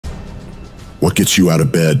What gets you out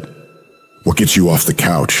of bed? What gets you off the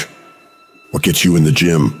couch? What gets you in the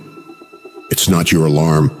gym? It's not your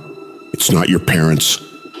alarm. It's not your parents.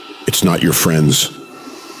 It's not your friends.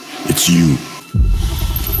 It's you.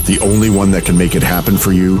 The only one that can make it happen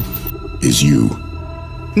for you is you.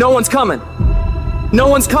 No one's coming. No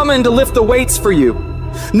one's coming to lift the weights for you.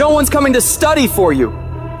 No one's coming to study for you.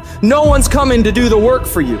 No one's coming to do the work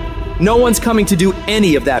for you. No one's coming to do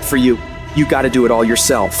any of that for you. You got to do it all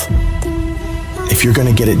yourself. If you're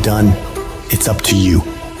gonna get it done, it's up to you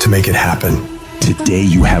to make it happen. Today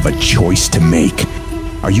you have a choice to make.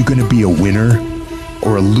 Are you gonna be a winner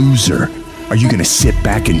or a loser? Are you gonna sit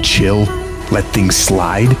back and chill, let things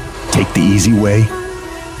slide, take the easy way?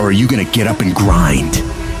 Or are you gonna get up and grind?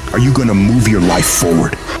 Are you gonna move your life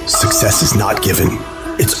forward? Success is not given,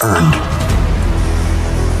 it's earned.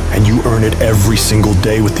 And you earn it every single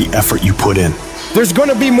day with the effort you put in. There's going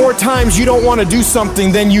to be more times you don't want to do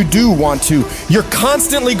something than you do want to. You're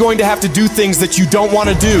constantly going to have to do things that you don't want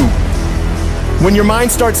to do. When your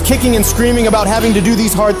mind starts kicking and screaming about having to do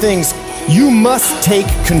these hard things, you must take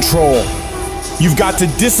control. You've got to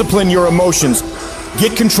discipline your emotions.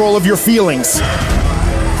 Get control of your feelings.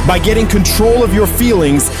 By getting control of your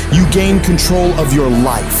feelings, you gain control of your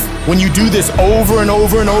life. When you do this over and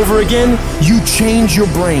over and over again, you change your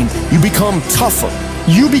brain. You become tougher.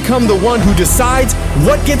 You become the one who decides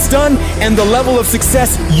what gets done and the level of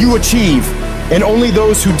success you achieve. And only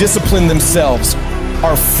those who discipline themselves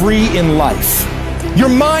are free in life. Your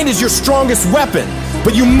mind is your strongest weapon,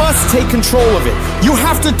 but you must take control of it. You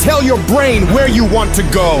have to tell your brain where you want to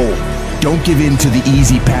go. Don't give in to the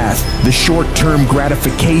easy path, the short-term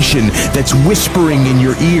gratification that's whispering in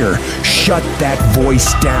your ear. Shut that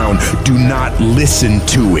voice down. Do not listen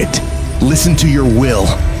to it. Listen to your will.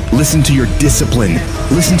 Listen to your discipline.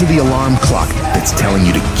 Listen to the alarm clock that's telling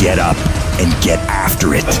you to get up and get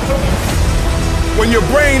after it. When your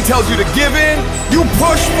brain tells you to give in, you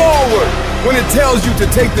push forward. When it tells you to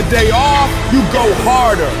take the day off, you go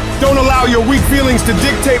harder. Don't allow your weak feelings to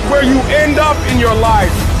dictate where you end up in your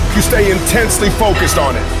life. You stay intensely focused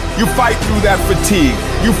on it. You fight through that fatigue.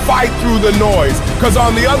 You fight through the noise, because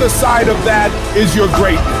on the other side of that is your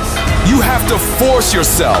greatness. You have to force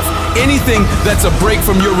yourself. Anything that's a break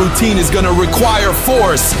from your routine is going to require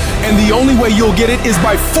force, and the only way you'll get it is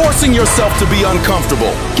by forcing yourself to be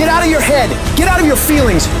uncomfortable. Get out of your head. Get out of your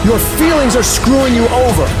feelings. Your feelings are screwing you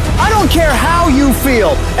over. I don't care how you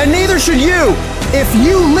feel, and neither should you. If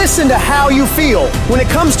you listen to how you feel when it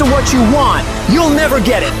comes to what you want, you'll never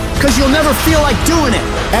get it, because you'll never feel like doing it.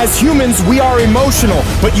 As humans, we are emotional,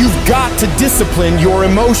 but you've got to discipline your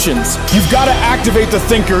emotions. You've got to activate the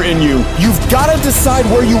thinker in you. You've got to decide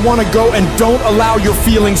where you want to go and don't allow your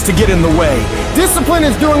feelings to get in the way. Discipline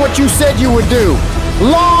is doing what you said you would do,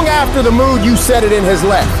 long after the mood you set it in has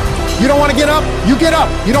left. You don't want to get up? You get up.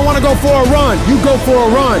 You don't want to go for a run? You go for a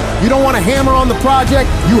run. You don't want to hammer on the project?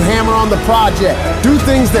 You hammer on the project. Do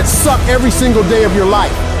things that suck every single day of your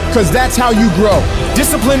life, because that's how you grow.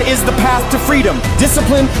 Discipline is the path to freedom.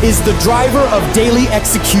 Discipline is the driver of daily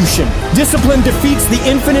execution. Discipline defeats the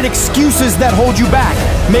infinite excuses that hold you back.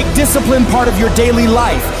 Make discipline part of your daily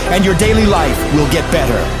life, and your daily life will get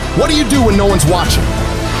better. What do you do when no one's watching?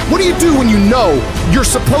 What do you do when you know you're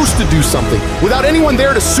supposed to do something without anyone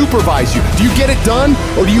there to supervise you? Do you get it done,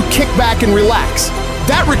 or do you kick back and relax?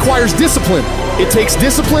 That requires discipline. It takes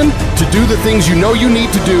discipline to do the things you know you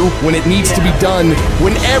need to do when it needs to be done,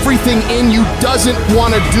 when everything in you doesn't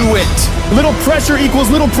want to do it. Little pressure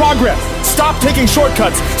equals little progress. Stop taking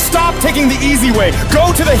shortcuts. Stop taking the easy way.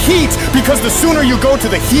 Go to the heat, because the sooner you go to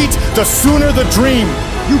the heat, the sooner the dream.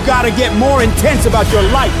 You gotta get more intense about your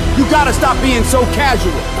life. You gotta stop being so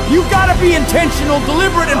casual. You gotta be intentional,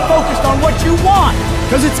 deliberate, and focused on what you want.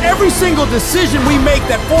 Because it's every single decision we make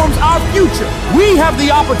that forms our future. We have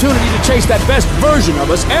the opportunity to chase that best version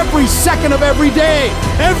of us every second of every day.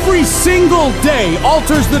 Every single day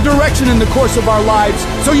alters the direction in the course of our lives,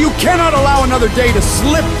 so you cannot allow another day to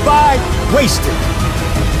slip by wasted.